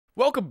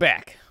Welcome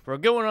back. We're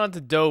going on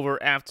to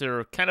Dover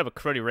after kind of a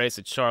cruddy race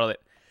at Charlotte.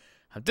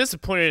 I'm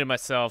disappointed in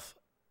myself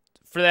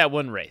for that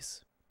one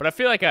race, but I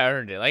feel like I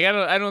earned it. Like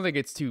I don't think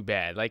it's too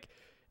bad. Like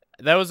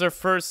that was our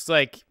first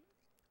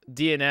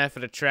DNF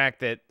at a track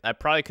that I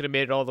probably could have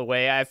made it all the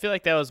way. I feel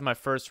like that was my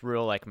first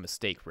real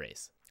mistake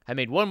race. I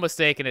made one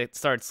mistake and it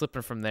started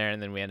slipping from there,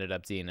 and then we ended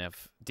up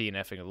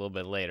DNFing a little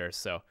bit later.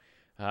 So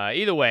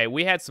either way,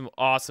 we had some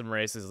awesome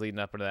races leading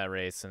up into that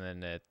race, and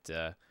then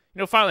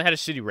it finally had a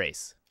shitty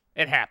race.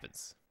 It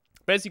happens.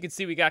 But as you can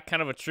see, we got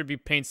kind of a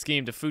tribute paint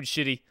scheme to Food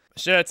Shitty.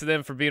 Shout out to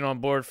them for being on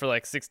board for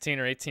 16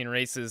 or 18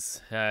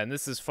 races. And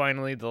this is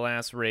finally the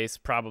last race,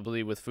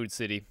 probably, with Food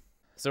City.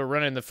 So we're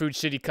running the Food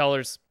Shitty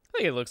colors. I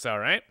think it looks all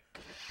right.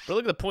 But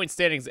look at the point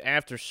standings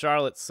after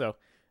Charlotte. So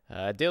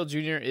Dale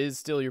Jr. is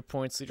still your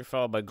points leader,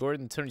 followed by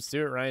Gordon, Tony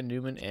Stewart, Ryan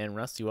Newman, and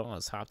Rusty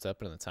Wallace hopped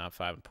up into the top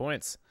 5 in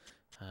points.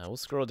 We'll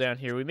scroll down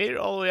here. We made it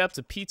all the way up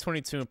to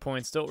P22 in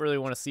points. Don't really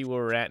want to see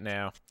where we're at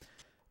now.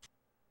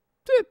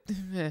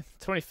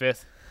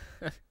 25th.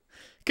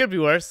 Could be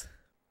worse.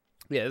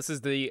 Yeah, this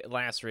is the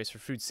last race for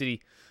Food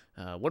City.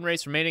 One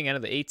race remaining out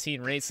of the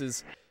 18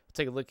 races. We'll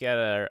take a look at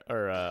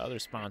our other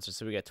sponsors.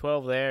 So we got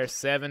 12 there,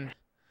 7,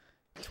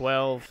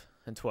 12,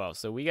 and 12.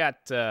 So we got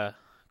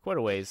quite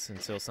a ways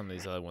until some of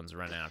these other ones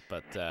run out.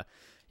 But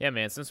yeah,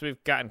 man, since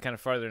we've gotten kind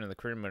of farther into the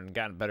career mode and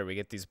gotten better, we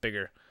get these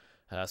bigger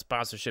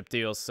sponsorship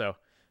deals. So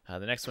the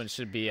next one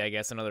should be, I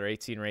guess, another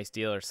 18 race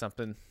deal or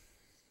something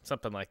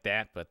like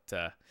that.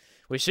 But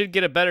we should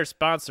get a better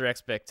sponsor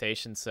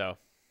expectation, so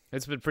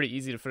it's been pretty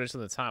easy to finish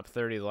in the top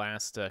 30 the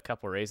last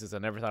couple races. I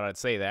never thought I'd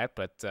say that,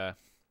 but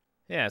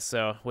yeah,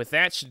 so with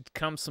that should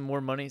come some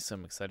more money, so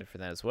I'm excited for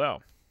that as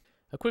well.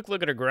 A quick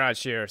look at our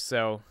garage here.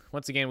 So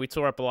once again, we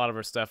tore up a lot of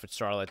our stuff at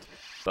Charlotte,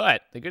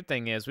 but the good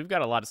thing is we've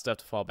got a lot of stuff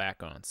to fall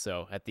back on.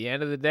 So at the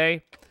end of the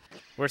day,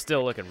 we're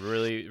still looking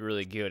really,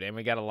 really good, and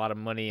we got a lot of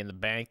money in the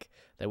bank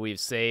that we've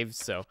saved.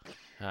 So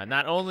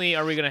not only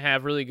are we going to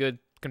have really good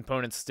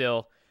components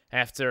still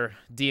after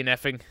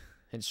DNFing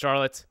in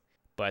Charlotte,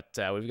 but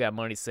we've got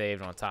money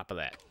saved on top of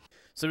that.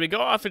 So we go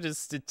off into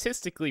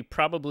statistically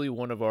probably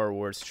one of our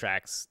worst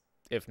tracks,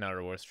 if not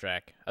our worst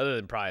track, other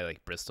than probably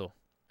Bristol.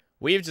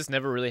 We've just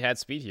never really had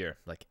speed here,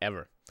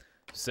 ever.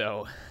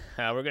 So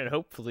we're going to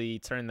hopefully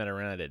turn that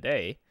around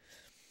today.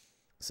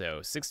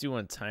 So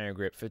 61 tire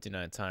grip,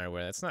 59 tire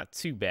wear, that's not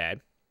too bad.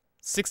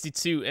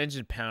 62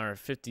 engine power,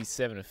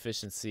 57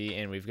 efficiency,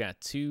 and we've got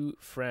 2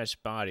 fresh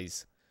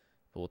bodies.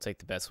 But we'll take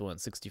the best one,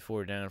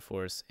 64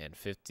 downforce and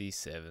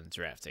 57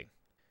 drafting.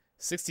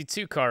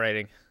 62 car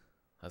rating.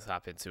 Let's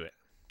hop into it.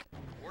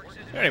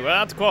 Anyway, well,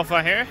 out to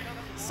qualify here.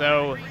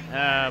 So,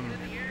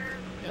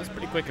 it was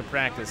pretty quick in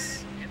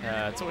practice.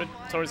 Towards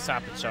the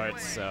top of the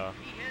charts, so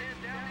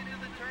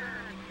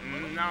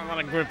not a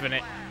lot of grip in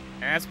it.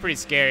 And that's pretty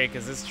scary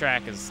because this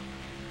track is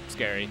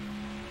scary.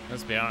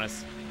 Let's be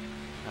honest.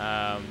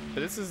 But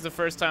this is the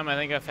first time I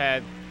think I've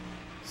had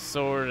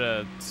sort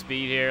of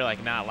speed here,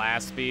 not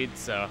last speed,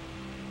 so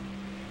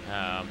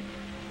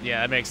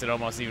yeah, that makes it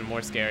almost even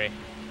more scary.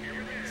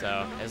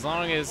 So as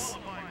long as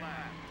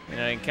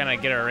I can kind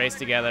of get our race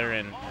together,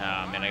 and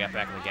man, I got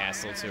back in the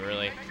gas a little too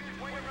early.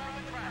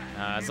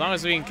 As long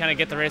as we can kind of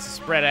get the races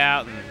spread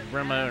out and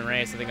run my own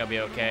race, I think I'll be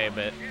okay.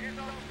 But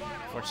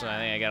fortunately, I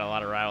think I got a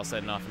lot of rivals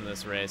setting off in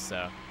this race,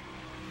 so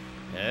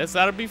yeah, this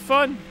ought to be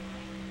fun.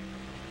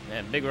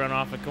 That big run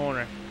off the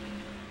corner.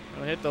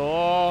 We'll hit the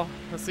wall.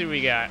 Let's see what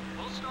we got.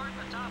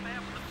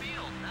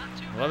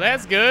 Well,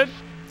 that's good.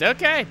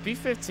 Okay,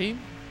 P15.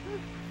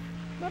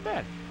 Not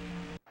bad.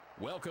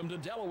 Welcome to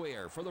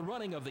Delaware for the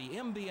running of the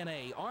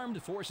MBNA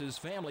Armed Forces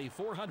Family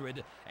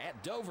 400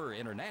 at Dover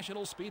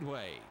International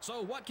Speedway.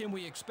 So what can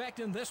we expect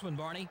in this one,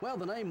 Barney? Well,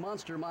 the name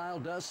Monster Mile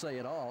does say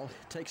it all.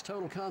 It takes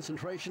total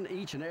concentration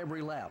each and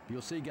every lap.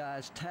 You'll see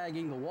guys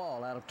tagging the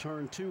wall out of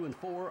turn 2 and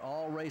 4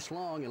 all race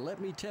long, and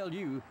let me tell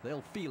you,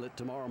 they'll feel it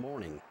tomorrow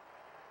morning.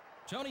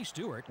 Tony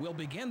Stewart will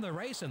begin the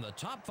race in the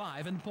top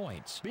 5 in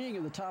points. Being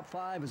in the top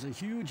 5 is a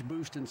huge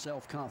boost in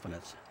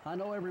self-confidence. I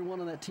know everyone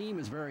on that team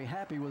is very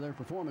happy with their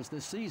performance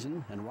this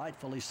season, and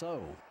rightfully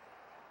so.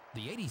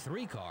 The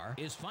 83 car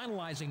is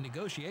finalizing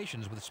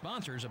negotiations with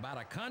sponsors about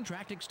a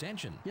contract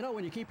extension. You know,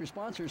 when you keep your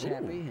sponsors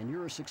happy and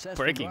you're a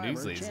successful Breaking news,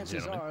 driver, ladies and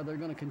chances gentlemen. are they're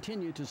going to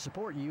continue to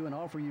support you and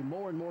offer you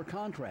more and more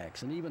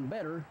contracts, and even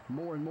better,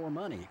 more and more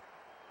money.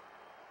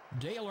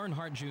 Dale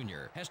Earnhardt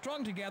Jr. has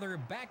strung together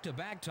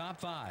back-to-back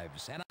top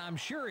 5s, and I'm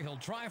sure he'll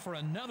try for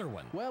another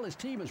one. Well, his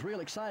team is real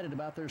excited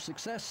about their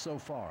success so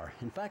far.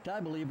 In fact,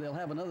 I believe they'll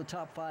have another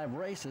top 5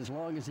 race as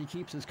long as he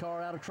keeps his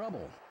car out of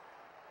trouble.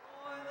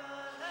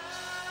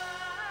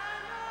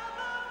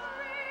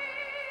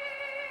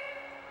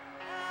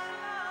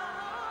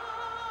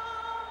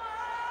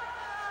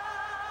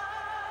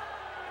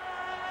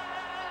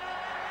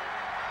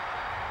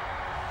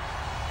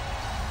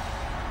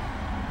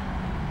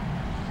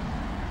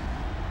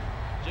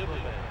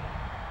 Gentlemen,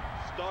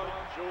 start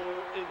your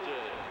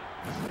engine.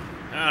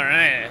 All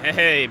right,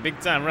 hey, big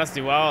time Rusty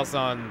Wallace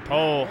on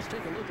pole. Let's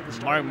take a look at the Mark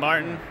starting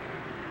Martin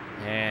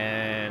lineup.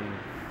 and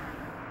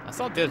I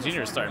saw Dale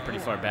Jr. starting pretty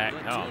far back.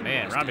 Oh,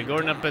 man. Robbie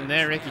Gordon up in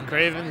there. Ricky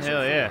Craven.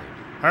 Hell, yeah.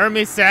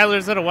 Hermie Sadler.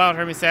 Is that a wild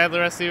Hermie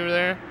Sadler I see over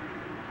there?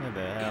 What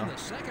the hell?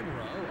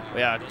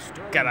 Yeah,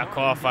 got out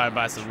qualified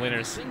by some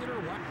winners.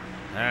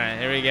 All right,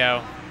 here we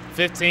go.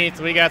 15th.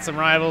 We got some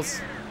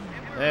rivals.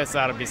 This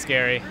ought to be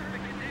scary.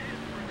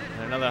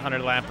 Another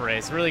 100-lap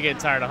race. Really getting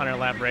tired of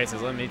 100-lap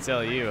races, let me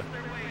tell you.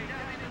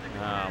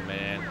 Oh,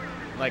 man.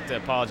 I'd like to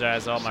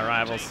apologize to all my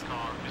rivals.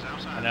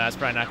 I know that's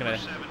probably not going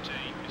to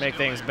make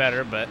things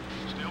better, but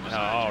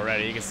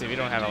already you can see we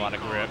don't have a lot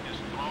of grip.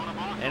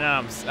 And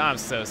I'm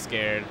so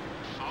scared.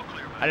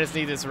 I just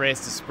need this race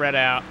to spread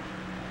out.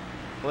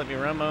 Let me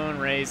run my own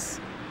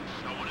race.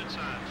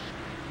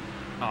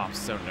 Oh, I'm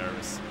so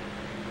nervous.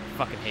 I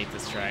fucking hate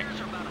this track.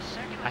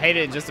 I hate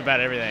it in just about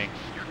everything.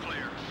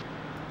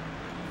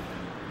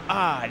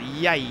 Ah,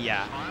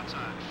 yeah.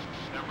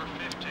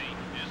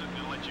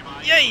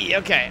 Yay,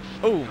 okay.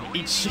 Oh,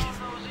 eat shit.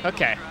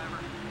 Okay.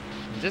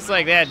 Just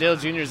like that, Dale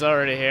Jr.'s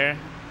already here.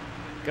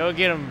 Go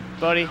get him,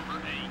 buddy.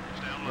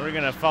 We're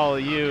gonna follow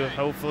you,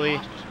 hopefully.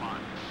 Alright,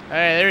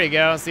 there you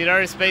go. See, it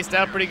already spaced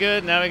out pretty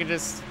good. Now we can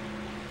just...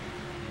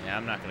 Yeah,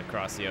 I'm not gonna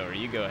cross you over.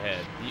 You go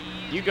ahead.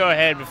 You go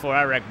ahead before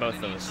I wreck both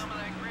of us.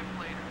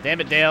 Damn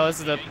it, Dale. This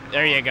is the...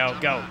 There you go.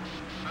 Go.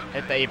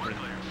 Hit the apron.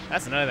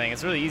 That's another thing.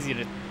 It's really easy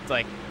to,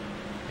 like...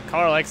 The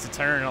car likes to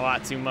turn a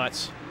lot too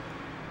much.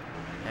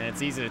 And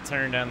it's easy to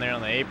turn down there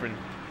on the apron.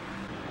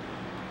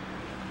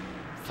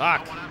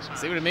 Fuck.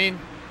 See what I mean?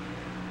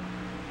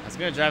 I was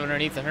gonna drive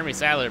underneath the Hermie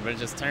Sadler, but it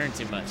just turned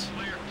too much.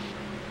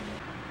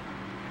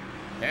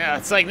 Yeah,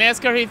 it's like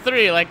NASCAR Heat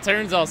 3, like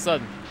turns all of a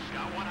sudden.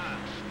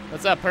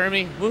 What's up,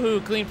 Hermie?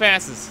 Woohoo, clean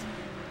passes.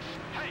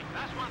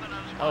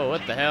 Oh,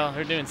 what the hell?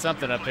 They're doing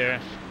something up here.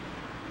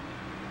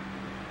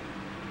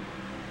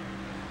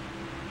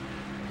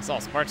 I saw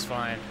sparks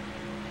flying.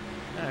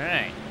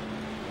 Alright.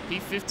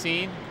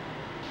 P15.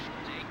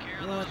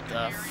 What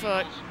the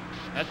fuck?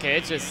 Okay,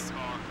 it's just...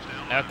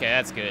 Okay,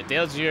 that's good.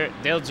 Dale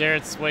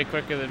Jarrett's way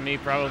quicker than me,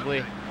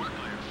 probably.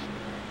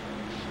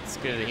 It's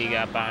good that he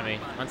got by me.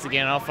 Once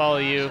again, I'll follow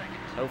you.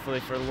 Hopefully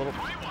for a little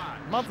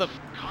month of...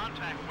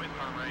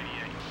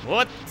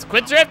 What?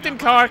 Quit drifting,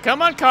 car.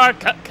 Come on, car.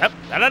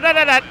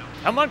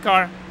 Come on,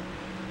 car.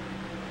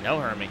 No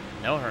Hermie.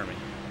 No Hermie.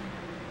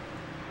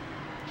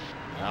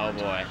 Oh,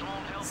 boy.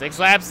 6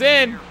 laps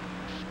in.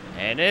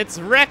 And it's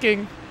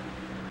wrecking.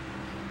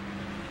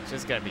 It's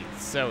just gotta be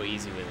so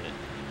easy with it.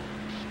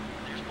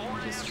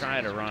 Just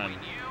trying to run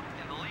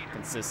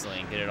consistently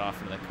and get it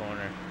off into the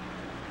corner.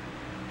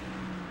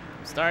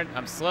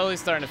 I'm slowly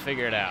starting to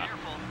figure it out.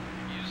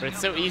 But it's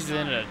so easy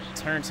then to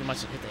turn too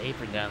much and hit the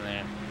apron down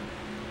there.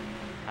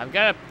 I've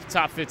got a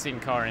top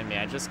 15 car in me.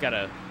 I just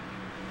gotta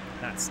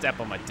not step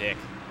on my dick.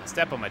 I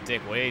step on my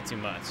dick way too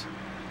much.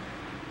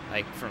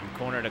 Like from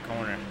corner to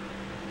corner.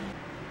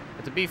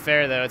 But to be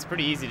fair though, it's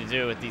pretty easy to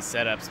do with these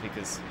setups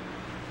because,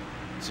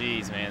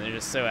 geez man, they're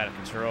just so out of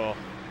control.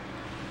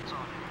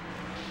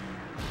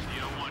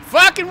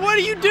 Fucking what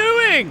are you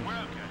doing?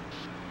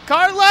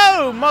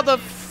 Carlo, what the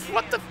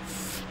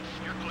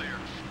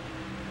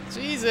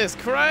Jesus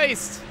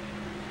Christ.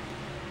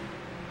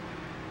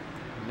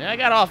 Yeah, I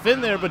got off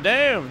in there, but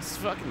damn, it's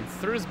fucking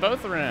threw us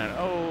both around.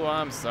 Oh,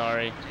 I'm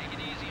sorry.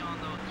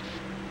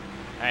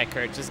 Alright,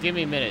 Kurt, just give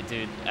me a minute,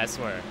 dude. I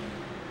swear.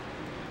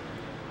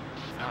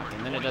 Fuck,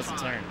 and then it doesn't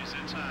turn.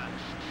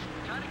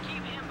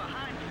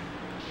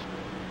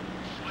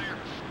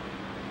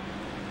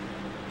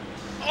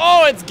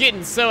 Oh, it's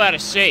getting so out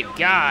of shape.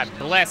 God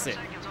bless it.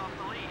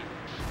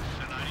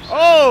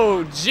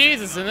 Oh,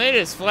 Jesus, and they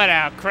just flat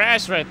out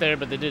crashed right there,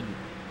 but they didn't.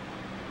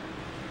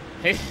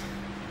 Hey,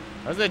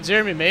 was that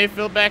Jeremy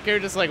Mayfield back here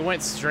just like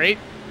went straight?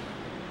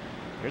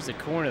 There's a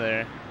corner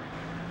there.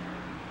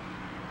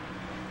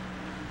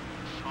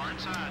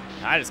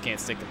 I just can't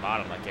stick the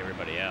bottom like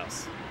everybody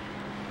else.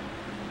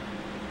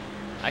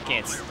 I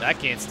can't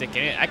stick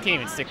any. I can't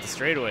even stick the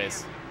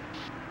straightaways.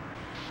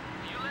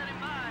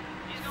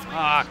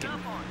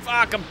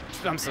 Fuck,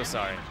 I'm so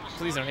sorry.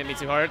 Please don't hit me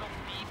too hard.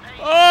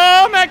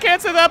 Oh, man, can't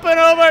sit up and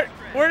over.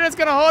 We're just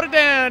gonna hold it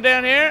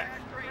down here.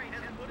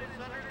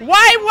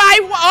 Why?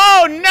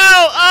 Oh,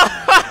 no.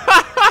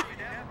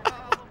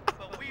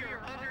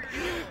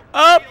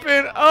 Up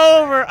and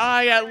over.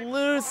 I got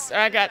loose.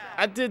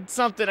 I did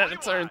something at the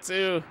turn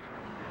 2.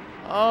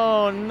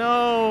 Oh,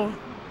 no.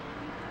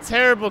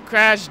 Terrible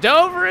crash.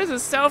 Dover is a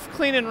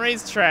self-cleaning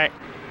racetrack.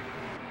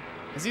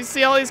 As you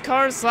see all these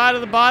cars slide to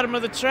the bottom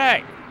of the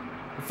track.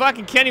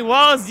 Fucking Kenny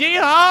Wallace,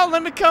 yeehaw,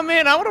 let me come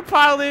in. I want to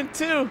pile in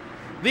too.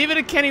 Leave it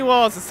to Kenny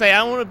Wallace to say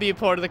I want to be a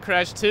part of the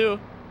crash too.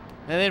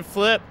 And then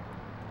flip.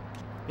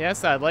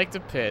 Yes, I'd like to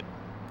pit.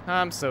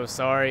 I'm so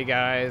sorry,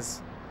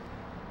 guys.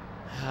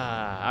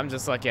 I'm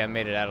just lucky I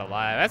made it out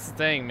alive. That's the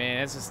thing,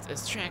 man. It's just,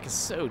 this track is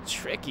so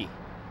tricky.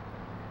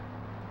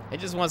 It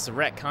just wants to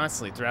wreck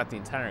constantly throughout the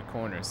entire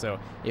corner. So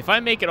if I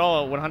make it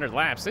all 100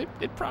 laps, it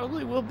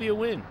probably will be a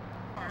win.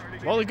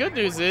 Well, the good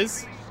news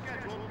is,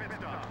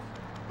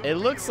 it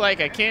looks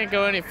like I can't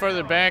go any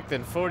further back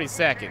than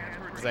 42nd,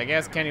 because I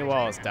guess Kenny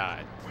Wallace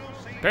died.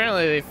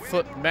 Apparently they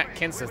flipped Matt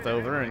Kenseth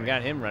over and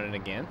got him running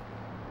again.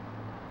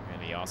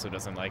 And he also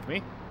doesn't like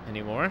me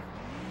anymore.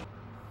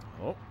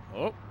 Oh,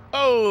 oh,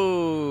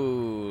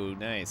 oh,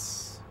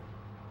 nice.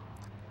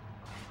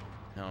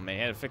 Oh man,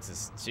 he had to fix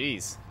this.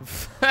 Jeez.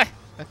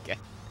 Okay.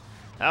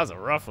 That was a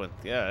rough one.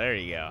 Yeah, there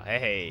you go.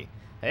 Hey,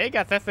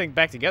 got that thing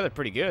back together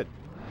pretty good.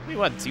 It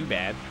wasn't too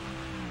bad.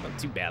 Wasn't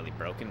too badly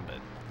broken, but.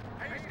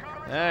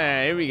 All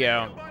right, here we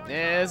go.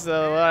 Yeah, it's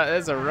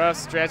a rough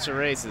stretch of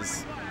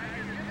races.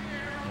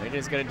 We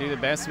just gotta do the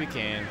best we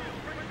can.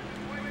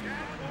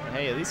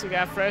 Hey, at least we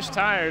got fresh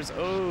tires.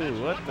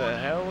 Oh, what the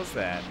hell was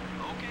that?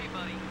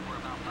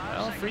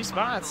 Well, free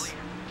spots.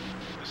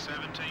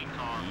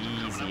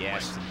 Easy,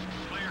 Ashton.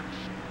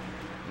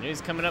 You know who's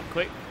coming up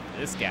quick?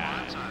 This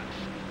guy.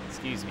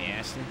 Excuse me,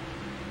 Ashton.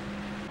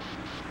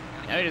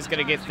 Now we're just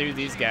gonna get through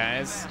these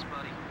guys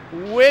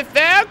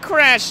without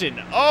crashing.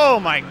 Oh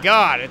my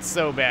God, it's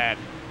so bad.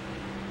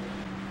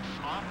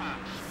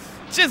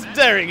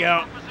 There we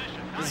go.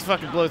 Just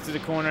fucking blow through the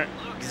corner.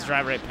 Just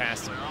drive right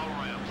past him.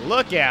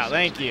 Look out,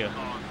 thank you.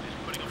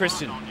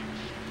 Christian,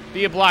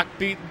 be a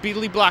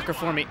lead blocker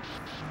for me.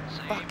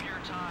 Fuck.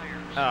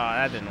 Oh,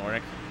 that didn't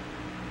work.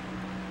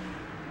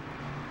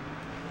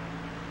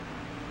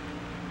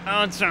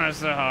 I'm trying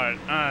so hard.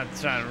 I'm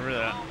trying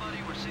really.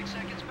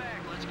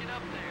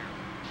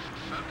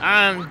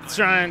 I'm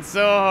trying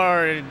so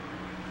hard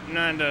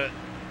not to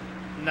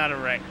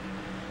wreck.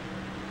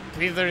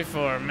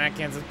 P34, Matt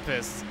Kenseth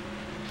pissed.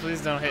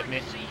 Please don't hit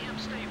me.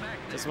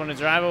 Just want to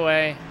drive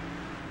away,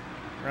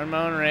 run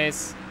my own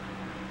race,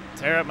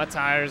 tear up my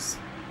tires.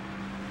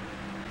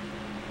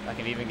 If I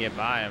can even get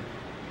by him.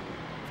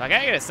 Like,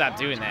 I gotta stop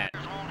doing that.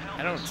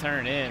 I don't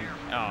turn in.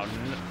 Oh,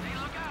 no.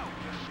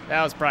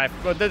 That was probably.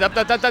 What the?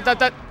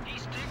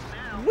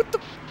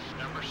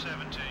 Number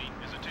 17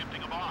 is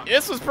attempting a box.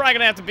 This was probably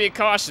gonna have to be a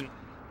caution.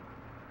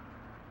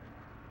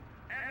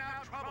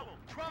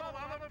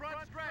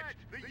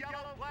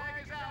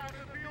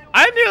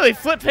 I nearly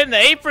flip hitting the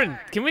apron.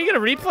 Can we get a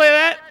replay of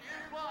that?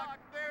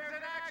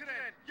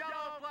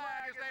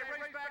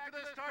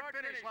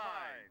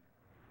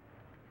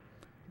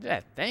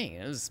 That thing,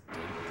 it was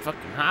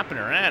fucking hopping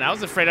around. I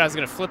was afraid I was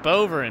gonna flip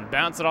over and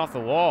bounce it off the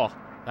wall.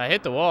 I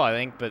hit the wall, I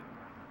think, but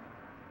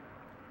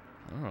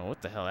I don't know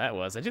what the hell that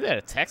was. I do that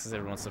at Texas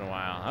every once in a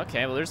while.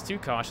 Okay, well, there's 2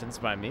 cautions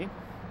by me.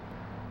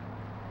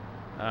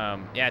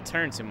 Yeah, I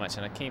turned too much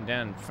and I came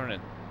down in front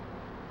of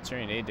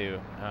turning they do.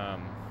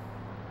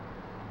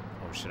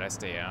 Or should I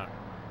stay out?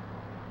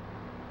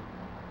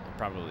 I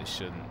probably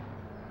shouldn't,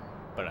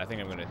 but I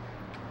think I'm gonna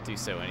do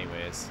so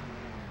anyways.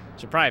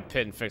 Should probably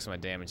pit and fix my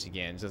damage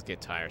again. Just get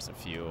tires and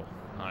fuel,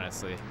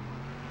 honestly.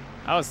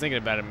 I was thinking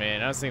about it,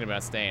 man. I was thinking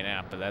about staying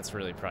out, but that's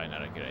really probably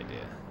not a good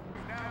idea.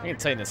 We can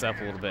tighten this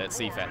up a little bit,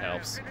 see if that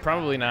helps.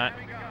 Probably not,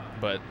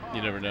 but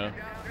you never know.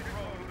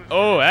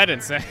 Oh, that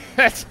didn't say.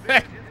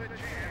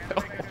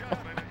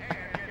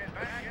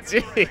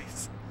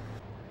 Jeez.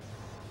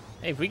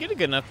 Hey, if we get a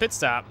good enough pit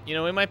stop, you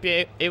know, we might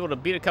be able to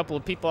beat a couple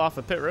of people off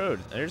of pit road.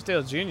 There's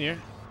Dale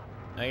Jr.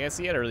 I guess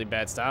he had a really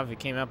bad stop if he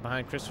came out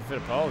behind Christopher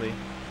Fittipaldi.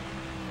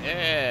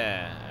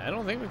 Yeah, I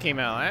don't think we came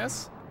out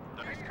last.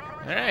 All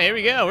right, here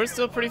we go. We're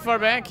still pretty far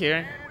back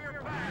here.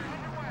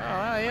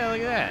 Oh, yeah,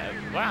 look at that.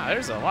 Wow,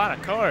 there's a lot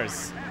of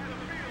cars.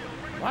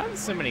 Why are there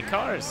so many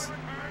cars?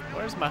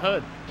 Where's my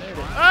hood? There it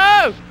is.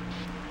 Oh!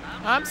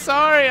 I'm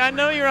sorry. I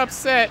know you're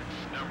upset.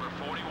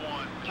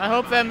 I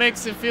hope that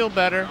makes it feel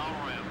better.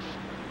 Oh,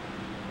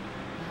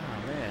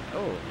 man.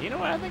 Oh, you know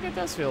what? I think it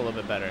does feel a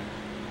little bit better.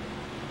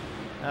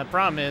 The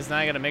problem is now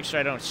I got to make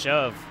sure I don't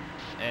shove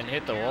and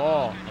hit the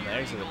wall on the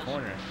exit of the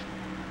corner.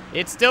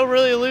 It's still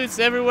really loose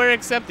everywhere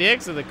except the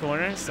exit of the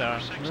corner, so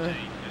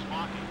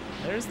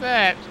there's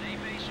that.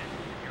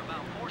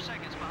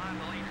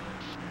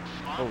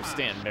 Oh,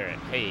 Stan Barrett.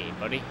 Hey,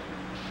 buddy.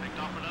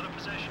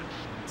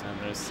 Time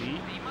to see.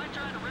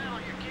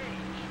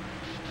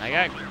 I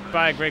got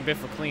by a Greg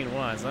Biffle clean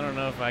once. I don't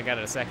know if I got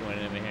a second one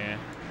in me here.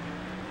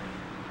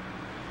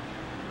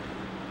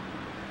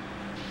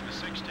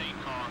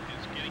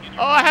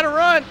 Oh, I had a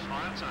run.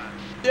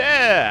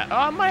 Yeah. Oh,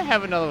 I might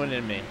have another one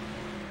in me.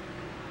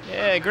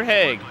 Yeah,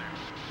 Greg.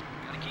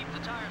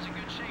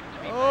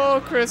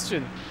 Oh,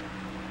 Christian.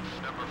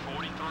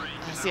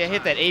 See, I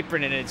hit that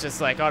apron and it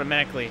just like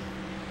automatically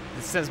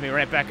it sends me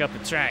right back up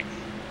the track.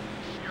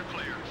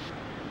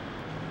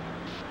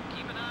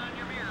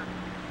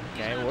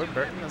 Okay, Ward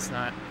Burton, let's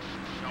not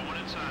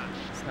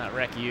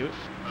wreck you.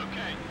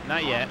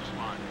 Not yet.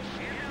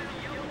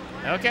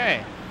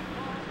 Okay.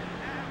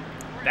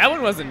 That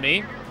one wasn't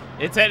me.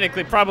 It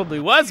technically probably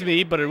was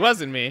me, but it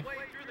wasn't me.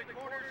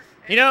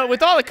 You know,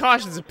 with all the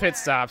cautions of pit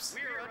stops,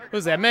 what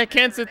was that, Matt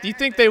Kenseth? You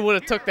think they would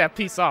have took that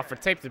piece off or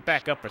taped it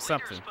back up or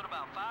something?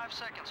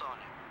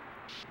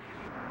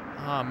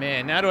 Oh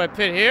man, now do I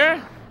pit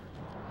here?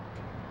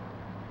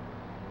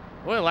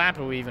 What lap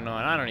are we even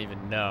on? I don't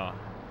even know.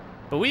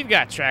 But we've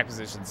got track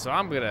position, so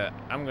I'm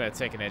gonna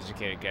take an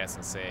educated guess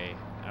and say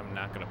I'm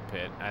not gonna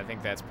pit. I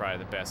think that's probably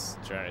the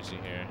best strategy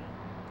here.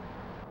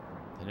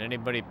 Did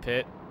anybody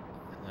pit?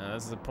 No,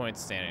 this is the point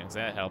standings.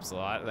 That helps a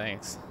lot.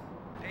 Thanks.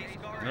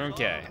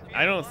 Okay,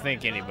 I don't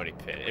think anybody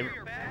pit.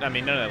 I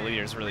mean, none of the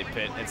leaders really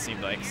pit, it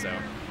seemed like, so.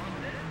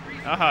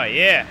 Oh,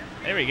 yeah.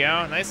 There we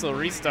go. Nice little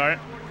restart.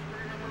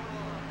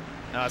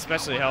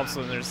 Especially helps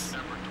when there's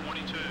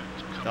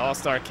the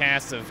all-star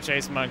cast of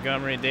Chase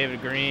Montgomery,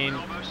 David Green,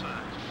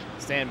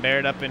 Stan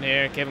Barrett up in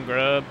here, Kevin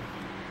Grubb.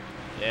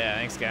 Yeah,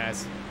 thanks,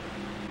 guys.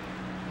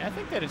 Yeah, I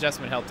think that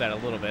adjustment helped out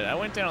a little bit. I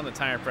went down on the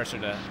tire pressure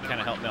to kind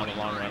of help me on the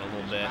long run a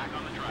little bit.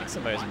 I think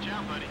somebody's...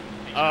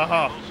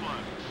 Oh!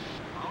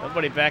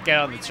 Nobody back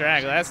out on the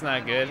track. That's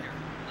not good.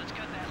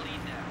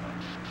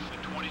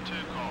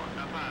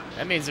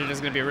 That means they're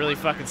just going to be really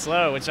fucking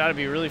slow, which ought to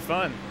be really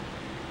fun.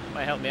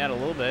 Might help me out a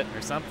little bit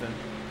or something.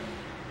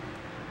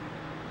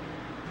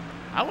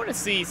 I want to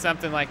see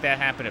something like that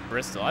happen at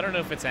Bristol. I don't know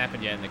if it's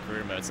happened yet in the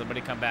career mode.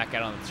 Somebody come back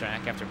out on the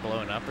track after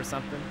blowing up or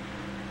something.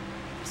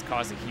 Just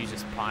cause a huge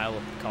pile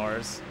of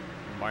cars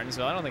in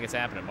Martinsville. I don't think it's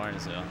happened at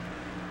Martinsville.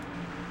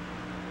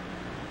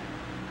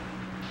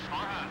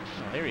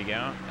 Oh, there we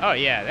go. Oh,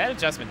 yeah, that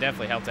adjustment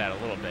definitely helped out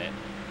a little bit.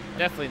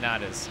 Definitely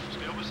not as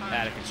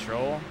out of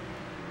control.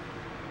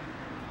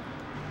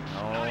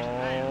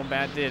 Oh,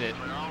 bad did it.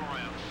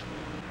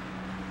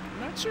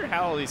 I'm not sure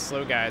how all these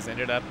slow guys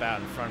ended up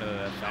out in front of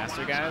the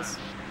faster guys.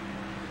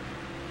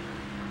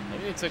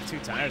 Maybe they took 2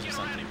 tires or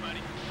something.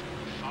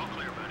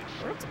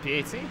 We're up to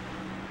P18.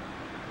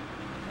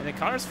 And the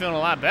car's feeling a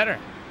lot better.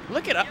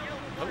 Look it up.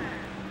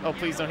 Oh,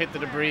 please don't hit the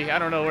debris. I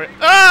don't know where.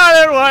 Oh,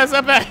 there it was.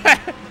 I bet.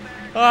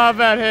 Oh, I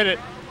about hit it.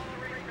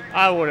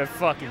 I would have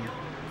fucking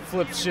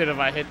flipped shit if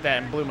I hit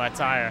that and blew my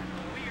tire.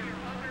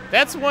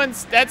 That's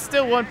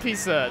still one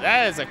piece of,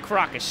 that is a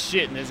crock of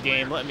shit in this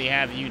game, let me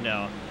have you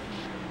know.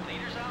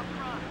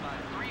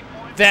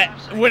 That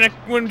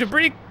when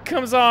debris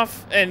comes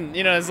off and,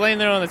 you know, is laying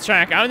there on the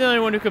track, I'm the only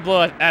one who could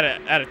blow it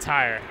at a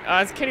tire.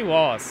 It's Kenny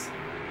Wallace.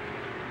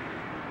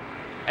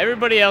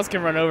 Everybody else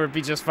can run over it,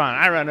 be just fine.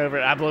 I run over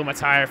it, I blow my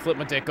tire, flip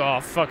my dick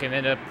off, fucking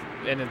end up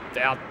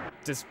out,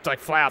 just like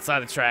fly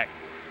outside the track.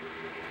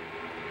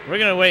 We're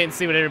gonna wait and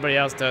see what everybody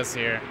else does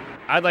here.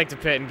 I'd like to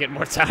pit and get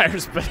more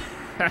tires, but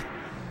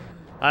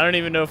I don't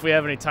even know if we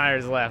have any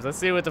tires left. Let's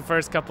see what the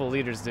first couple of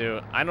leaders do.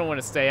 I don't want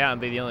to stay out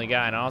and be the only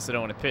guy, and I also don't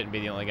want to pit and be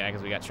the only guy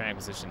because we got track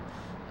position.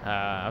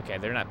 Okay,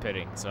 they're not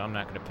pitting, so I'm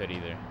not going to pit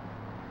either.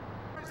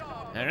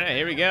 All right,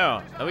 here we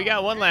go. Oh, we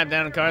got 1 lap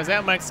down in cars. Is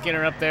that Mike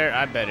Skinner up there?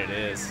 I bet it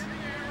is.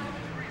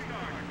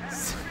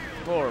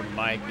 Poor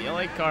Mike, the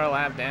only car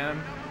lap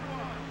down.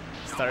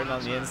 Started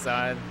on the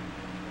inside.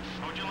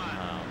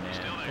 Oh,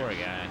 man, poor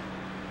guy.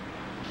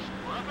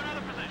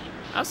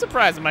 I'm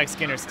surprised Mike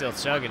Skinner's still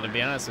chugging, to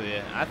be honest with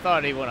you. I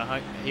thought he would have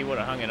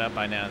hung it up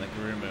by now in the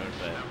career mode,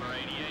 but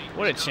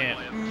what a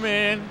champ,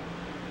 man.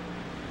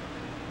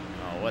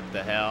 Oh, what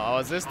the hell? Oh,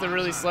 is this the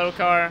really slow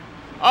car?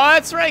 Oh,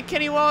 that's right,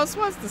 Kenny Wallace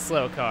was the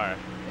slow car.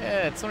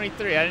 Yeah,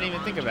 23. I didn't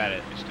even think about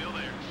it.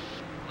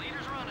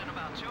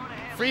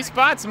 Free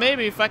spots,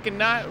 maybe, if I can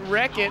not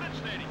wreck it.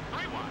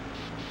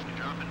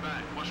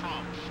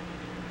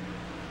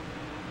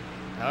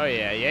 Oh,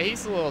 yeah,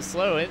 he's a little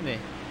slow, isn't he?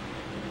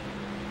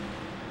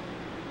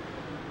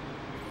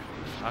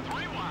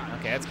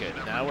 Okay, that's good.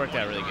 That worked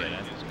out really good.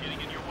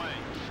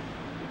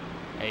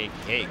 Hey,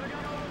 Kate.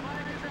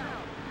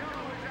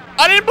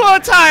 I didn't blow a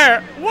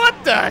tire!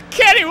 What the?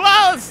 Kenny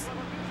Wallace!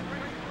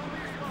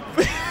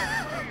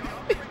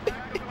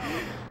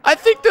 I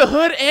think the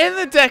hood and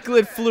the deck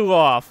lid flew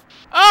off.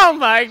 Oh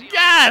my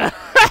god!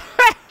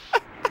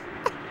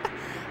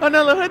 Oh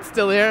no, the hood's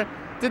still here.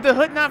 Did the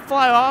hood not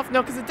fly off?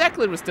 No, because the deck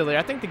lid was still there.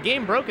 I think the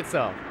game broke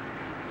itself.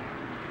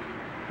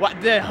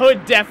 What? The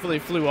hood definitely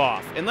flew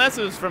off, unless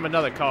it was from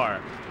another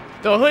car.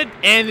 The hood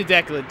and the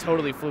deck lid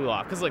totally flew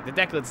off, because look, the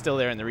deck lid's still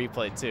there in the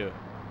replay too.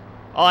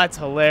 Oh, that's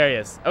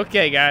hilarious.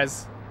 Okay,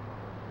 guys.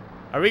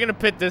 Are we going to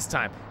pit this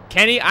time?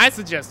 Kenny, I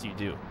suggest you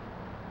do.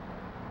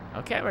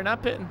 Okay, we're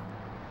not pitting.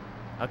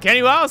 Oh,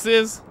 Kenny Wallace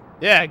is.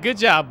 Yeah, good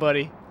job,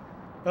 buddy.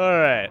 All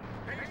right.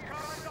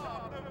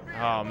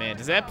 Oh, man,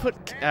 does that put...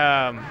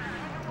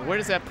 where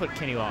does that put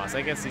Kenny Wallace?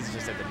 I guess he's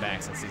just at the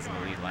back since he's in the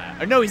lead lap.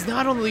 Or no, he's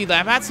not on the lead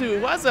lap. That's who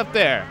it was up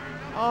there.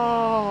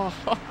 Oh.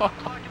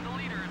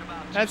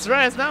 That's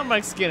right. It's not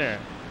Mike Skinner.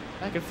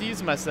 I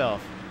confused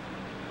myself.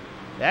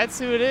 That's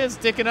who it is,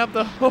 sticking up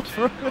the whole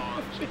front.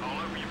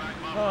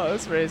 Oh,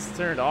 this race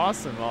turned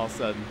awesome all of a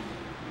sudden.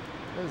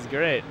 This is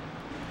great.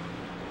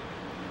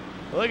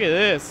 Look at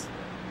this.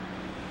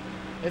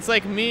 It's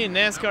like me in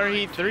NASCAR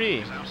Heat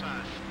 3.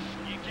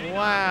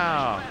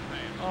 Wow.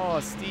 Oh,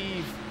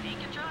 Steve.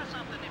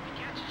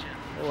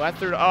 Oh, I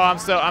threw. Oh,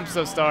 I'm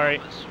so sorry.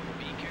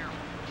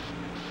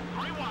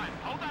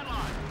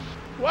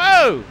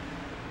 Whoa!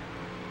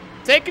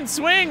 Taking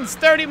swings,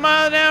 30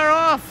 miles an hour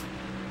off.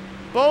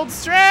 Bold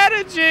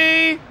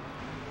strategy.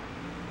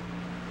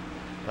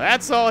 Well,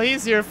 that's all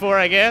he's here for,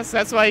 I guess.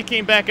 That's why he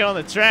came back out on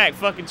the track,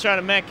 fucking trying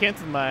to Matt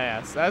Kent in my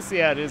ass. I see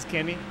how it is,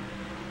 Kenny.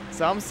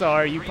 So I'm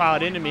sorry you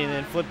piled into me and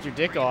then flipped your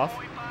dick off.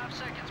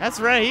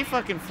 That's right, he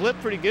fucking flipped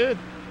pretty good.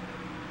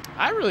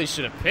 I really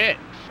should have pit.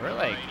 We're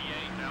like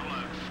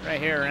right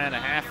here around a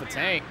half a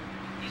tank.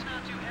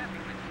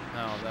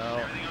 Oh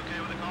no.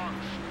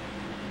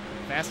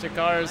 Faster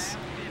cars,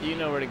 you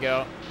know where to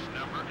go.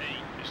 Number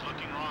 8 is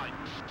looking right.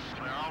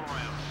 Clear all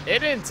around. It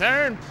didn't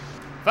turn.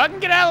 Fucking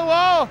get out of the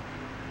wall.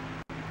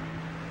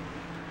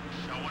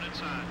 Going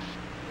inside.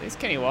 At least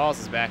Kenny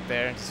Wallace is back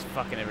there, just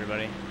fucking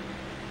everybody.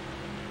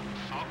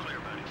 All clear,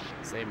 buddy.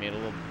 Saved me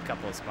a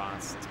couple of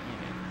spots. Damn it.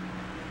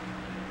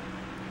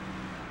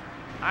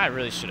 I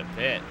really should have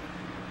pit.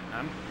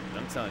 I'm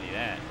telling you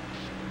that.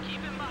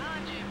 Keep him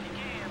behind you if you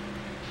can.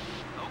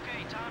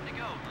 Okay, time to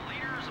go. The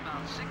leader is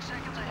about 6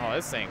 seconds ahead. Oh,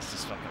 this thing's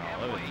just fucking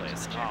all over the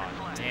place.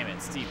 Oh, damn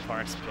it. Steve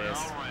Park's Clear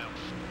pissed. all around.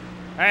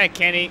 All right,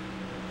 Kenny.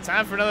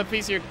 Time for another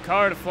piece of your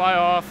car to fly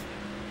off.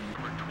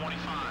 Number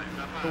 25,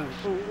 up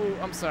high. Ooh,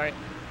 I'm sorry.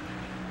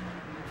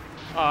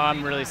 Oh,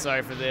 I'm really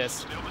sorry for this.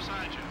 Still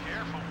beside you.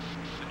 Careful.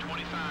 The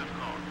 25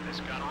 car. It's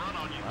got a run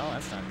on you. Oh,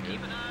 that's not good.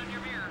 Keep an eye on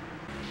your mirror.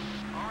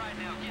 All right,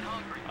 now get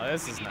hungry. Oh,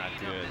 this We is need not to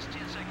eat up good. this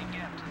 10-second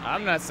gap to the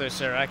I'm lead. not so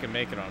sure I can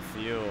make it on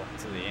fuel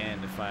to the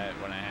end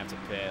when I have to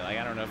pit. Like,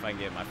 I don't know if I can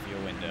get my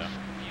fuel window.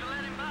 You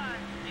let him by.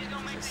 He's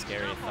gonna make It's a things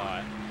scary tough on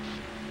thought. you.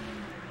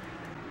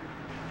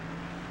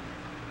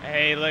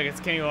 Hey, look, it's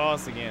Kenny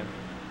Wallace again.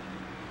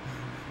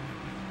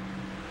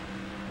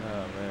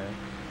 Oh, man.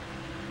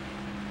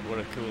 What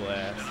a cool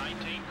ass. The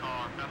 19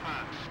 car up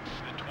high.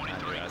 The 23 I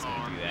knew I was gonna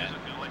car do that.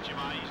 isn't going to let you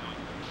by easily.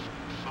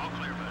 All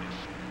clear, buddy.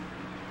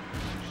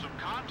 Some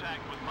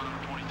contact with number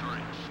 23.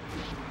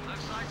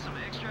 Looks like some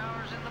extra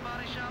hours in the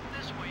body shop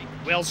this week.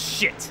 Well,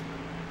 shit.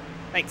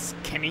 Thanks,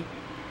 Kenny.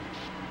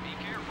 Be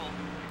careful.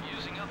 You're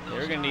using up those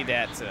We're gonna need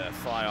tires. that to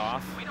fly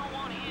off. We don't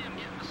want him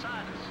getting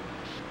beside us.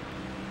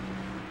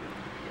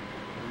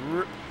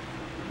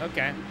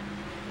 Okay.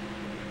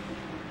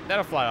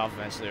 That'll fly off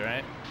eventually,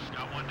 right?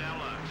 Got one down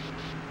low.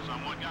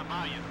 Someone got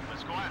by you.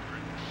 Let's go after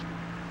it.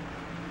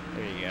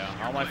 There you go.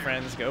 All my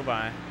friends go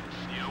by.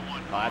 The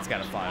 01 Oh, that's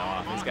gotta fly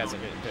off. These guys are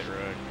hitting pit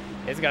road.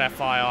 It's gotta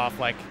fly off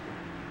like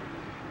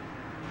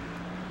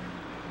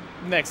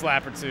next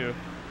lap or two.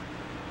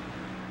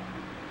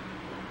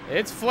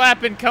 It's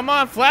flapping. Come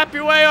on, flap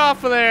your way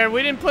off of there.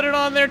 We didn't put it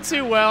on there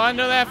too well. I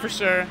know that for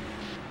sure.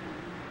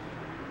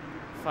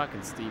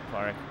 Fucking Steve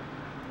Park.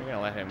 We're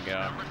gonna let him go.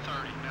 Number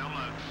 30, down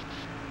low.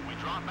 We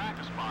drop back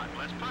a spot.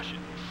 Let's push it.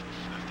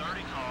 The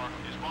 30 car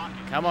is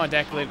blocking. Come on,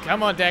 deck lid.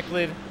 Come on, deck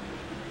lid.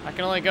 I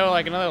can only go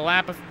like another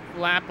lap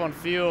on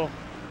fuel.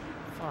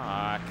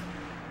 Fuck.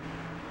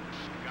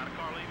 Got a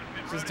car leaving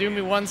pit Just road do me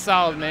ahead. one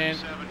solid, The man.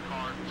 97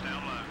 car is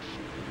down low.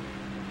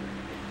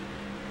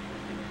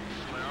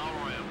 Clear all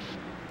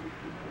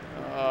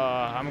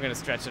around. I'm gonna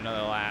stretch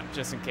another lap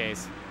just in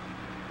case.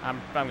 I'm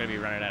gonna be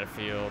running out of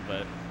fuel,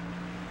 but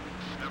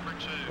Number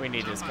 2. we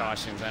need his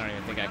cautions. I don't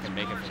even think I can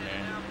make it from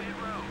there. Down pit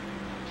road.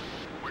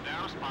 We're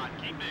down a spot.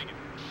 Keep digging.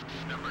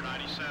 Number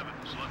 97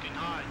 is looking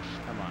high.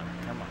 Come on,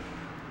 come on.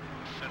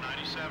 The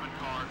 97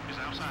 car is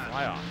outside.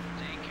 Fly off.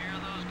 Take care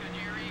of those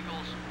Goodyear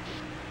Eagles.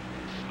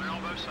 Clear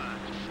on both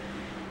sides.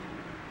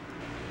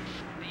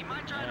 He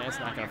might try And to it's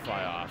not round gonna your fly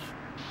cage. off.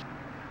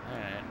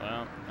 Alright,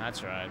 well, I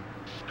tried.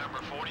 Number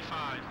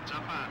 45, it's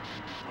up high.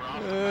 We're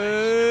off the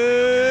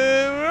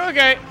base. We're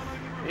okay.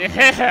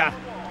 Yeah.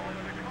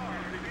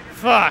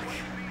 Fuck.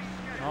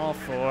 All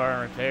 4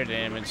 repair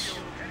damage.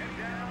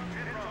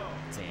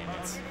 Damn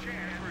it.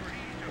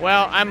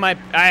 Well,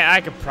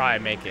 I could probably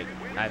make it,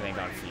 I think,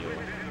 on fuel.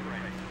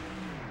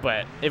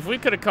 But if we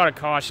could have caught a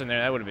caution there,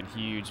 that would have been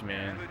huge,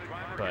 man.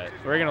 But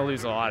we're gonna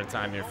lose a lot of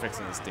time here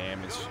fixing this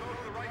damage.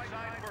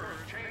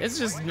 It's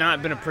just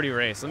not been a pretty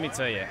race, let me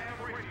tell you.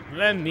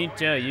 Let me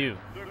tell you.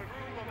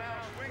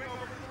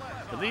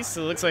 At least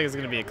it looks like it's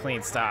gonna be a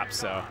clean stop,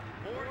 so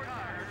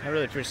I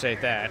really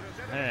appreciate that.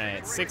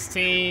 Alright,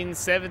 16,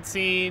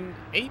 17,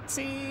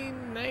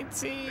 18,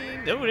 19.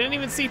 Oh, we didn't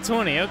even see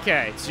 20.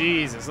 Okay,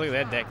 Jesus, look at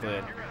that deck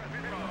lid.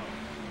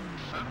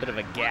 Bit of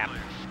a gap.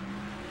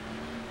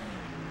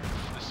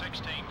 The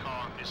 16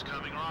 car is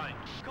coming right.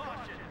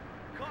 Caution!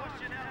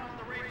 Caution out on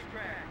the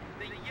racetrack.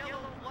 The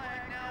yellow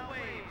flag now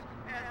waves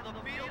as the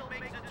field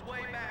makes its way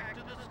back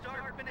to the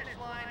start-finish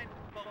line,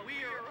 but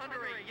we are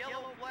under a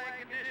yellow flag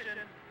condition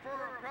for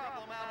a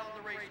problem out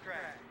on the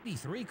racetrack. The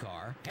 3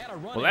 car had a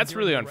run. Well, that's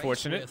really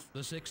unfortunate. With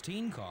the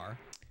 16 car.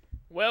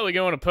 Well, we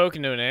go into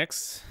Pocono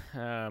next.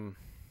 I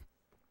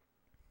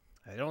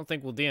don't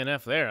think we'll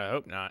DNF there. I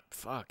hope not.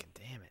 Fucking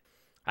damn it.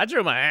 I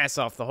drove my ass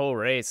off the whole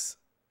race,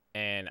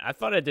 and I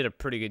thought I did a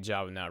pretty good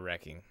job of not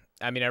wrecking.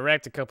 I mean, I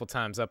wrecked a couple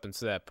times up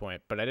until that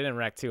point, but I didn't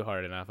wreck too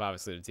hard enough,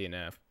 obviously, to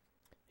DNF.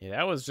 Yeah,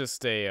 that was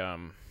just a, I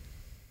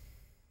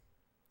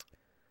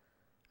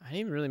didn't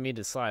even really mean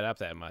to slide up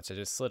that much. I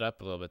just slid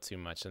up a little bit too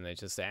much, and they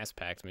just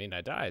ass-packed me, and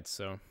I died,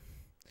 so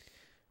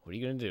what are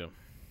you going to do?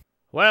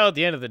 Well, at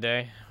the end of the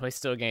day, we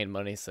still gained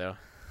money, so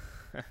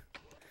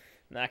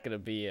not going to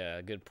be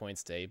a good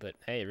points day, but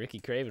hey, Ricky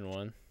Craven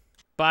won.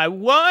 By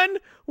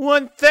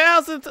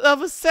 1/1000th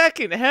of a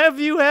second. Have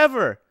you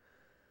ever?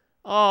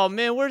 Oh,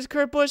 man, where's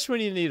Kurt Busch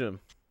when you need him?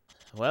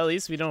 Well, at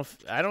least we don't,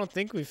 I don't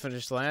think we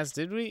finished last,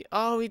 did we?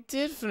 Oh, we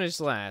did finish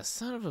last.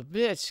 Son of a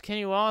bitch.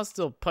 Kenny Wallace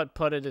still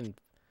putt-putted and,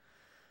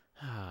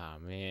 ah,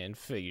 man,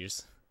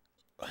 figures.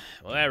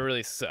 Well, that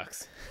really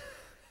sucks.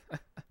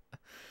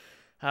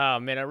 Oh,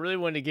 man, I really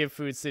wanted to give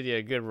Food City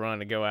a good run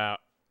to go out.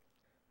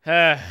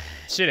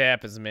 Shit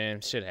happens,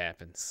 man. Shit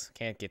happens.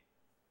 Can't get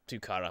too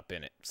caught up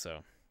in it, so.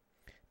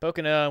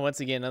 Pocono, once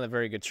again, another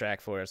very good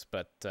track for us,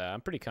 but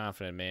I'm pretty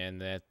confident, man,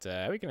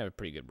 that we can have a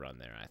pretty good run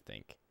there, I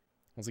think.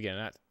 Once again,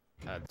 not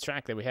a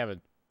track that we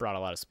haven't brought a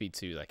lot of speed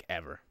to, like,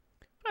 ever.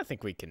 I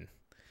think we can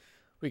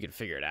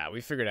figure it out.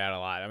 We figured it out a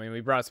lot. I mean, we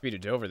brought speed to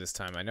Dover this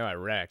time. I know I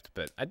wrecked,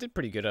 but I did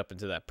pretty good up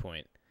until that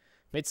point.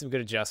 Made some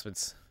good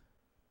adjustments,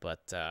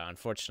 but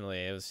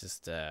unfortunately, it was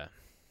just, yeah,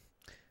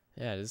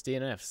 it is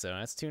DNF, so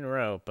that's 2 in a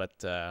row, but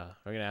we're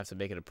going to have to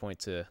make it a point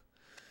to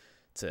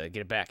get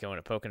it back going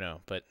at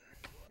Pocono, but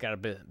got a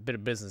bit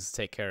of business to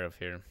take care of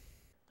here.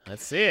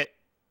 Let's see it.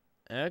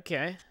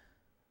 Okay.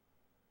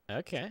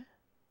 Okay.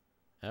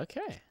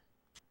 Okay.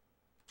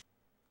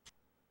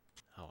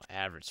 Oh,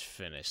 average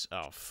finish.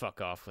 Oh, fuck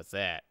off with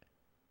that.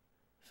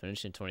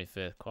 Finishing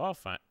 25th.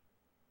 Qualifying.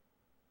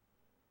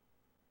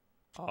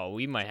 Oh,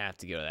 we might have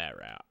to go that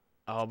route.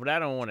 Oh, but I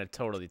don't want to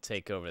totally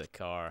take over the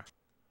car.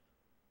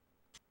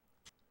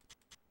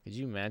 Could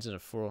you imagine a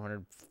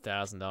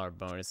 $400,000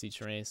 bonus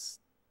each race?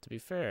 To be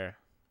fair.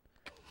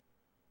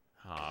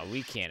 Oh,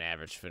 we can't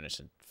average finish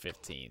in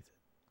 15th.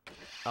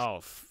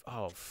 Oh,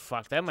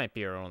 fuck. That might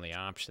be our only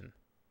option.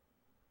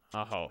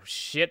 Oh,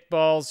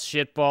 shitballs,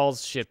 shitballs,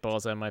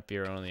 shitballs. That might be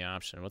our only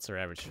option. What's our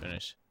average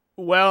finish?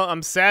 Well,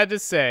 I'm sad to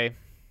say.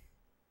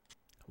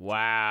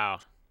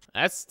 Wow.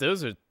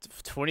 Those are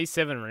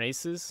 27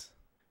 races.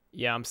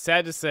 Yeah, I'm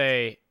sad to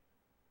say.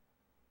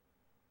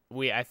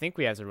 I think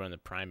we have to run the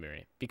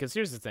primary. Because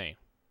here's the thing.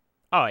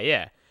 Oh,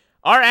 yeah.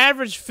 Our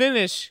average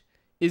finish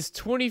is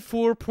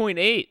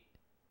 24.8.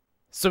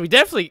 So we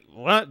definitely,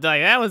 like,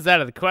 that was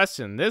out of the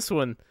question. This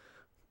one,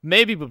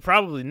 maybe, but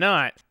probably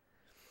not.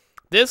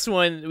 This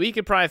one, we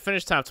could probably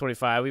finish top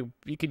 25.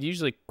 We could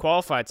usually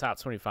qualify top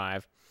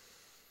 25.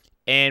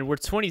 And we're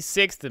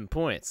 26th in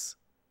points.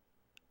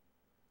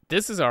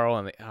 This is our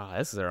only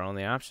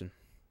option.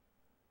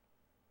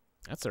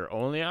 That's our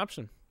only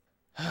option.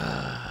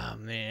 Oh,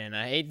 man,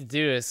 I hate to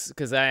do this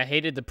because I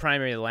hated the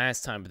primary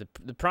last time. But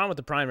the problem with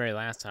the primary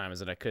last time is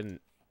that I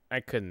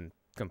couldn't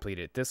complete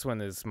it. This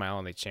one is my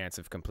only chance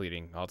of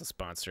completing all the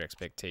sponsor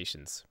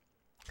expectations.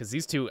 Because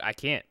these two, I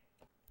can't.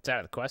 It's out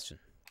of the question.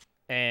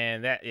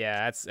 And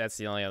that's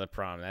the only other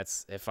problem.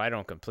 That's if I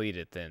don't complete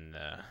it, then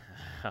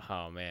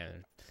oh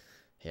man,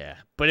 yeah.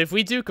 But if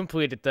we do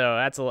complete it though,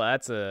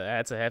 that's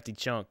a hefty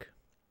chunk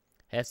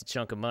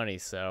of money.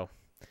 So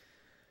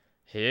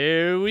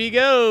here we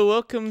go.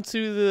 Welcome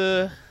to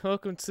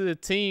the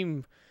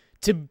team,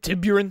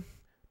 Tiburon.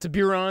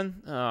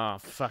 Oh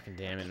fucking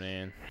damn it,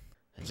 man!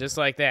 And just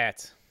like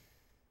that,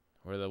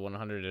 we're the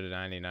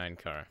 199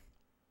 car.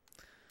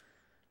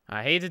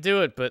 I hate to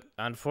do it, but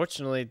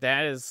unfortunately,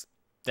 that is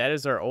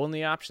our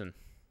only option.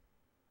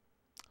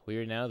 We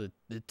are now the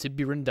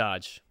Tiburon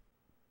Dodge.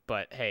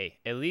 But hey,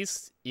 at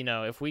least, you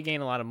know, if we gain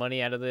a lot of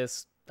money out of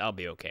this, I'll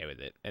be okay with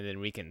it. And then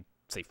we can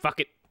say, fuck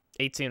it,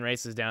 18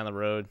 races down the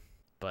road.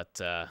 But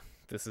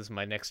this is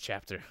my next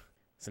chapter.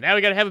 So now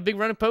we got to have a big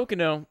run at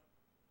Pocono.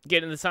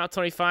 Get in the top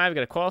 25.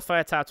 Got to qualify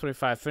at top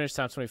 25, finish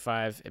top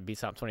 25, and be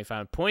top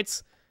 25 in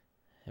points.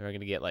 And we're going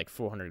to get like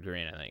 400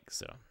 grand, I think.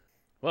 So,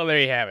 well, there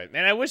you have it.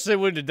 Man, I wish they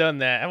wouldn't have done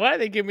that. Why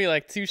did they give me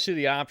like 2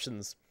 shitty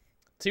options?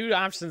 2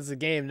 options the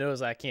game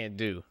knows I can't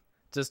do,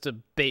 just to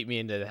bait me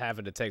into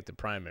having to take the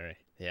primary.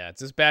 Yeah, it's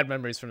just bad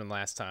memories from the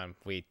last time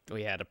we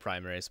had a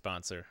primary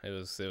sponsor. It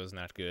was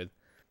not good.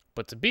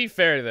 But to be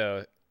fair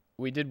though,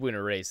 we did win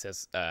a race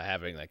as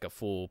having like a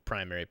full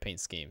primary paint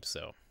scheme.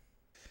 So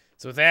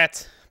with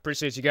that,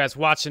 appreciate you guys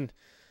watching.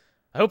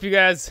 I hope you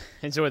guys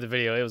enjoyed the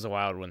video. It was a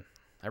wild one.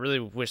 I really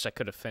wish I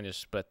could have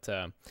finished, but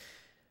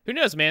who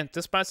knows, man?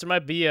 This sponsor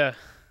might be a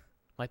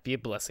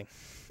blessing.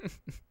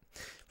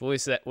 We'll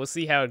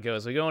see how it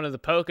goes. We go into the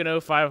Pocono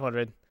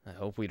 500. I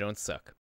hope we don't suck.